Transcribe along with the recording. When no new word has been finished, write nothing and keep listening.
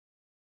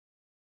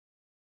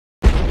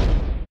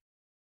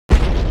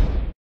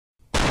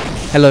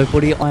Hello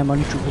everybody, I am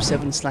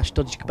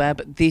Only777/Dodgy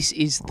Kebab. This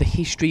is the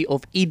history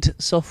of id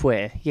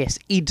Software. Yes,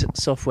 id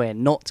Software,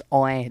 not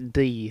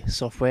ID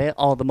Software,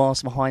 are the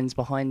masterminds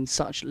behind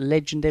such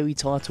legendary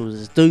titles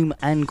as Doom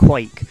and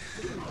Quake.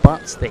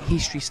 But the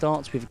history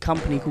starts with a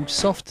company called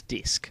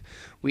Softdisk,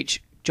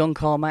 which John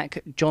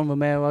Carmack, John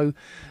Romero,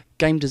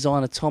 game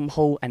designer Tom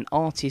Hall and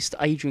artist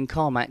Adrian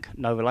Carmack,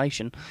 no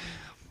relation,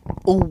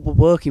 all were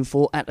working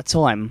for at the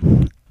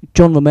time.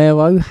 John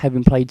Romero,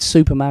 having played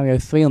Super Mario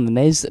 3 on the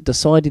NES,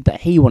 decided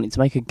that he wanted to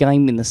make a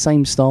game in the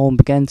same style and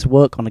began to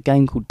work on a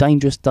game called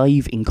Dangerous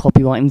Dave in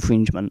copyright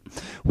infringement,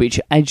 which,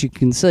 as you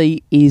can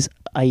see, is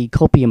a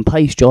copy and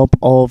paste job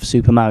of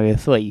Super Mario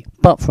 3,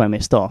 but for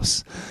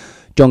MS-DOS.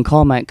 John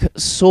Carmack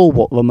saw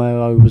what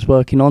Romero was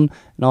working on,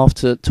 and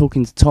after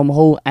talking to Tom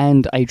Hall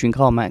and Adrian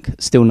Carmack,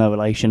 still no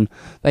relation,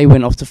 they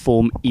went off to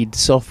form id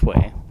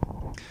Software.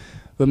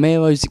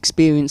 Romero's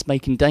experience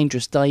making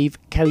Dangerous Dave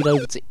carried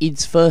over to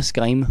id's first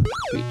game,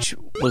 which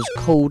was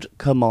called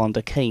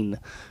Commander Keen.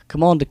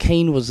 Commander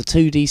Keen was a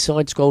 2D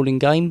side-scrolling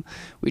game,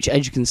 which,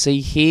 as you can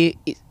see here,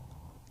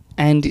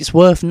 and it's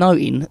worth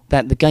noting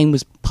that the game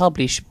was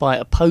published by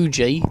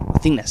Apogee, I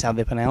think that's how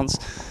they're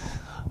pronounced,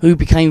 who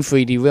became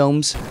 3D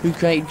Realms, who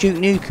created Duke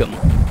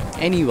Nukem.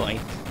 Anyway,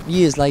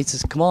 years later,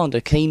 Commander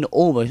Keen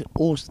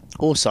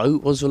also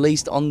was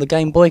released on the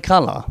Game Boy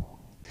Color.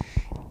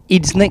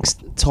 Id's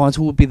next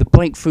title would be the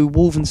breakthrough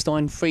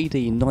Wolfenstein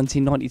 3D in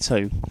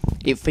 1992.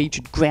 It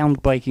featured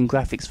groundbreaking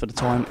graphics for the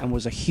time and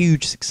was a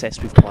huge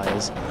success with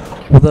players,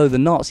 although the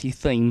Nazi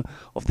theme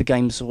of the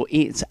game saw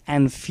it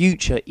and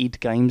future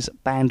id games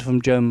banned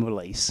from German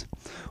release.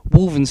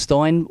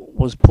 Wolfenstein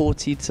was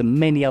ported to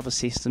many other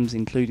systems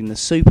including the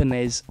Super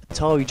NES,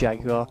 Atari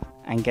Jaguar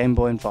and Game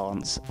Boy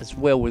Advance, as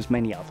well as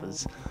many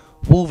others.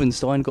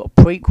 Wolfenstein got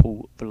a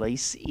prequel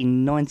release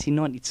in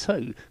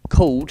 1992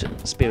 called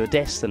Spear of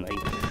Destiny,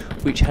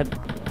 which had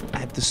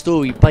the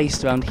story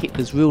based around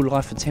Hitler's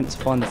real-life attempt to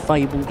find the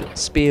fabled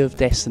Spear of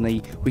Destiny,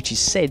 which is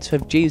said to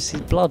have Jesus'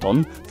 blood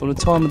on from the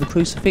time of the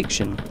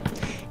crucifixion.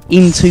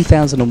 In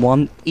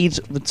 2001, id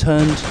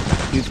returned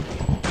with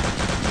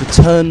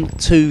Return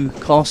to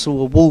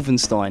Castle of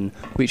Wolfenstein,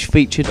 which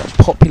featured a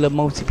popular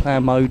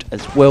multiplayer mode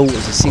as well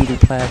as a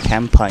single-player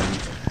campaign.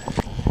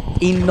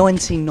 In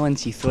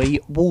 1993,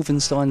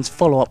 Wolfenstein's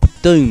follow-up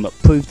Doom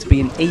proved to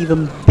be an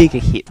even bigger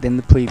hit than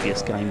the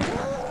previous game.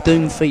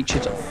 Doom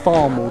featured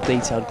far more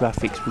detailed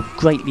graphics with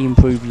greatly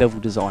improved level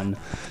design.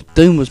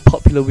 Doom was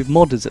popular with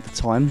modders at the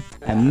time,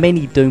 and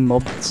many Doom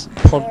mods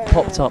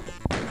popped up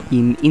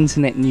in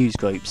internet news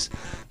groups.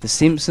 The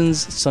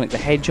Simpsons, Sonic the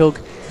Hedgehog,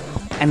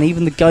 and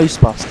even the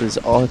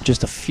Ghostbusters are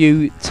just a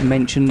few to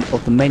mention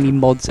of the many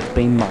mods that have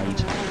been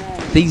made.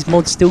 These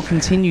mods still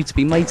continue to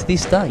be made to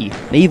this day,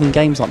 and even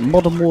games like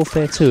Modern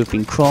Warfare 2 have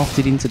been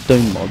crafted into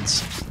Doom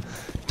mods.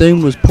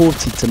 Doom was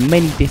ported to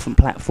many different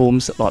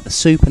platforms like the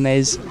Super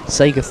NES,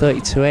 Sega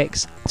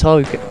 32X,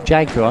 Atari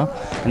Jaguar,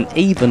 and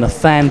even a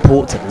fan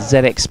port to the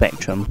ZX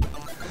Spectrum.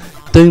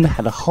 Doom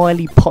had a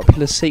highly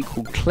popular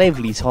sequel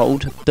cleverly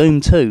titled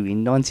Doom 2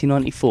 in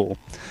 1994.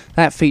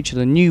 That featured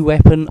a new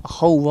weapon, a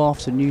whole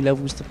raft of new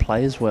levels to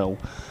play as well.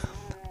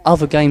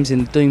 Other games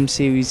in the Doom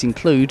series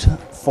include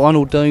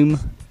Final Doom,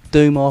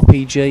 Doom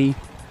RPG,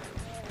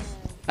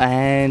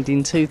 and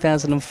in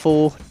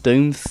 2004,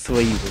 Doom 3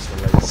 was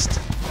released.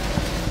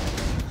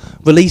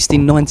 Released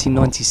in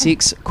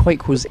 1996,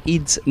 Quake was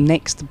id's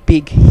next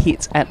big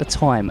hit at the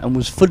time and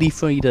was fully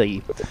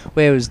 3D.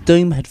 Whereas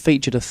Doom had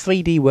featured a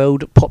 3D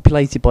world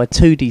populated by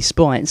 2D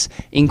sprites,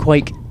 in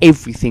Quake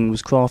everything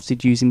was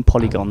crafted using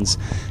polygons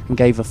and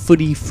gave a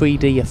fully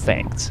 3D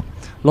effect.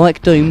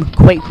 Like Doom,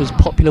 Quake was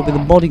popular with the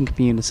modding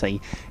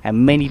community,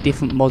 and many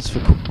different mods for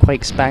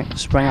Quake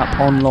sprang up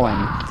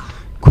online.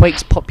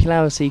 Quake's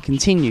popularity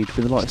continued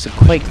with the likes of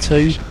Quake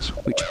 2,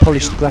 which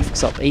polished the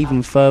graphics up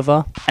even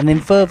further, and then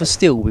further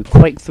still with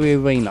Quake 3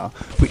 Arena,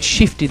 which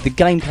shifted the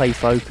gameplay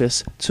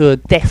focus to a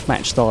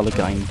deathmatch style of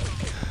game.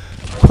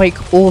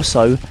 Quake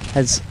also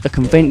has a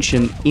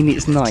convention in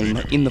its name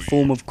in the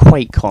form of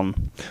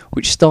QuakeCon,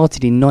 which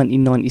started in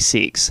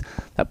 1996,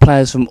 that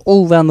players from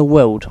all around the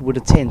world would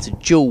attend to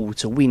duel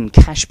to win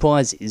cash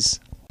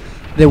prizes.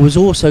 There was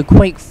also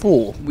Quake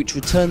 4, which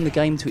returned the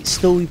game to its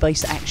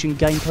story-based action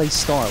gameplay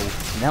style,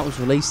 and that was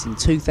released in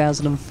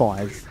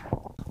 2005.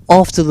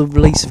 After the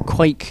release of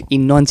Quake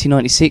in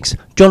 1996,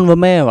 John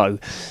Romero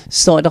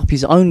started up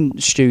his own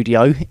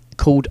studio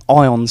called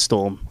Ion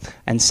Storm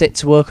and set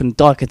to work on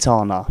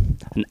Daikatana.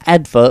 An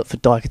advert for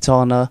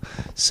Daikatana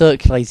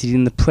circulated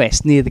in the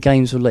press near the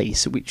game's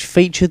release, which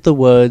featured the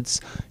words,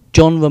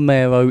 "John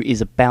Romero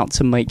is about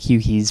to make you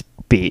his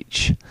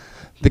bitch."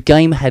 The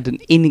game had an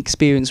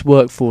inexperienced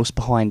workforce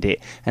behind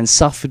it and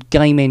suffered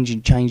game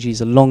engine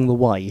changes along the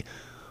way,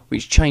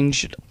 which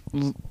changed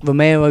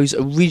Romero's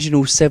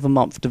original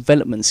 7-month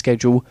development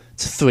schedule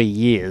to 3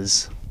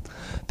 years.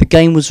 The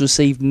game was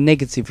received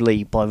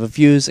negatively by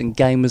reviewers and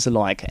gamers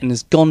alike and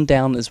has gone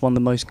down as one of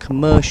the most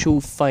commercial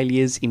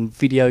failures in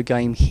video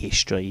game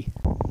history.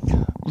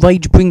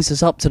 Rage brings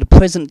us up to the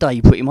present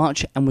day pretty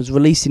much, and was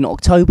released in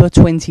October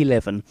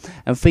 2011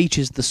 and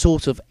features the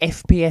sort of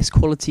FPS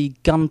quality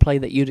gunplay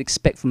that you'd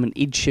expect from an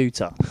id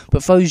shooter,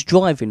 but throws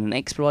driving and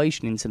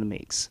exploration into the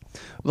mix.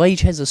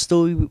 Rage has a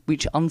story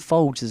which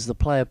unfolds as the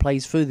player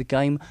plays through the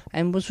game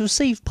and was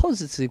received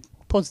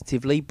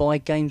positively by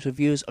games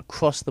reviewers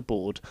across the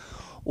board.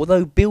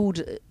 Although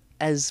billed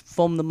as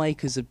from the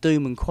makers of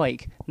Doom and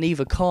Quake,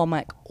 neither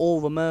Carmack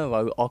or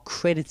Romero are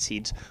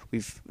credited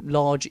with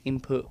large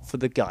input for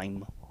the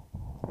game.